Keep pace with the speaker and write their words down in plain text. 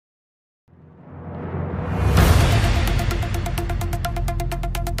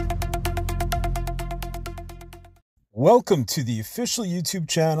Welcome to the official YouTube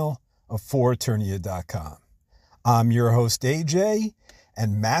channel of Eternia.com. I'm your host AJ,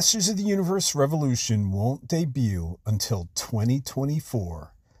 and Masters of the Universe Revolution won't debut until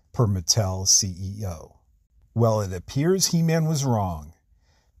 2024 per Mattel CEO. Well, it appears He-Man was wrong.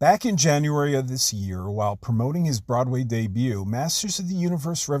 Back in January of this year, while promoting his Broadway debut, Masters of the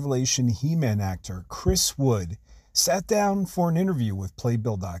Universe Revelation He-Man actor Chfis Wood sat down for an interview with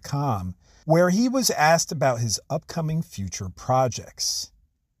Playbill.com, where he was asked about his upcoming future projects.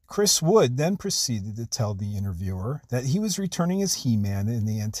 Chfis Wood then proceeded to tell the interviewer that he was returning as He-Man in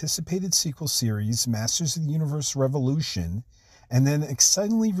the anticipated sequel series Masters of the Universe Revolution, and then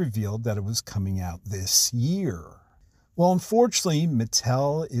excitedly revealed that it was coming out this year. Well, unfortunately,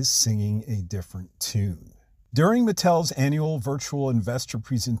 Mattel is singing a different tune. During Mattel's annual virtual investor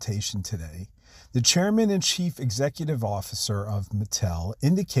presentation today, the chairman and chief executive officer of Mattel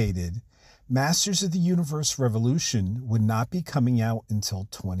indicated Masters of the Universe Revolution would not be coming out until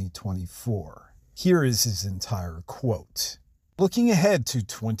 2024. Here is his entire quote. Looking ahead to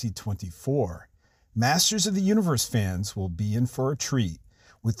 2024, Masters of the Universe fans will be in for a treat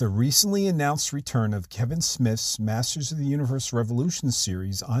with the recently announced return of Kevin Smith's Masters of the Universe Revolution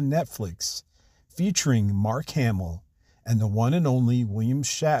series on Netflix, featuring Mark Hamill and the one and only William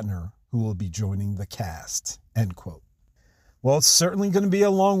Shatner, who will be joining the cast. End quote. Well, it's certainly going to be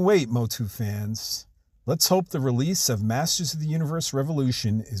a long wait, Motu fans. Let's hope the release of Masters of the Universe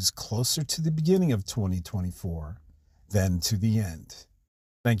Revolution is closer to the beginning of 2024 than to the end.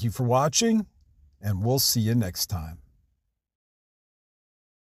 Thank you for watching, and we'll see you next time.